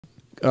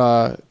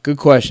Good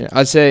question.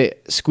 I'd say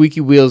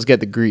squeaky wheels get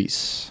the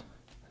grease.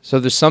 So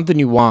if there's something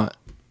you want,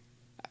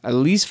 at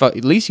least you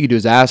could do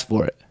is ask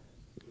for it.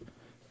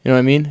 You know what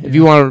I mean? Yeah. If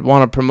you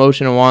want a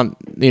promotion and want,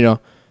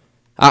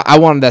 I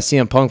wanted that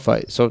CM Punk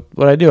fight. So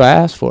what I do, I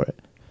ask for it.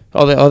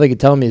 All they could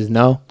tell me is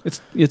no. But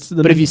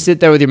if you sit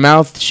there with your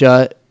mouth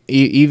shut,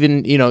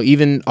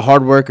 even a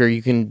hard worker,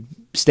 you can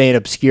stay in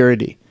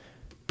obscurity.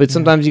 But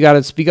sometimes you got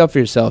to speak up for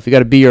yourself. You got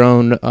to be your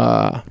own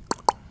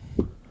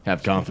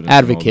have confidence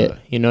advocate.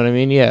 You know what I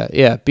mean?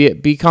 Yeah.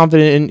 Be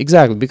confident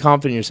be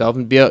confident in yourself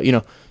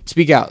and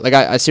speak out. Like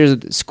I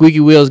seriously, squeaky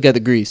wheels get the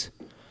grease.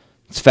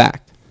 It's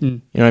fact. You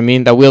know what I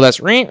mean? That wheel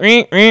that's ring,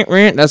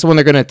 that's the one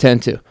they're gonna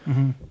attend to.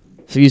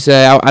 So you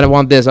say, I don't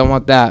want this, I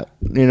want that.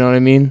 You know what I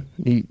mean?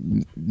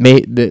 Then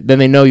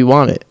they know you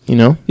want it,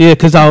 Yeah,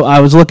 because I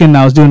was looking,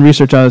 I was doing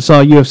research, I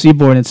saw a UFC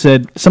board and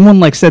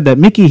someone said that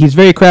Mickey, he's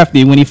very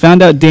crafty. When he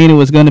found out Dana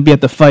was going to be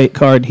at the fight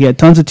card, he had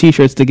tons of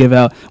T-shirts to give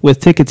out with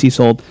tickets he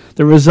sold.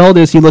 The result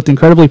is he looked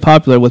incredibly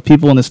popular with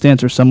people in the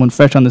stands or someone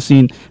fresh on the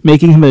scene,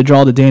 making him a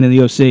draw to Dana in the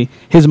UFC.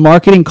 His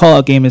marketing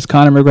call-out game is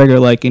Conor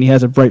McGregor-like, and he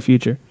has a bright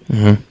future.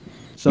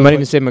 So you might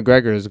even say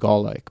McGregor is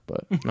Gall-like,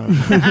 but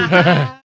no.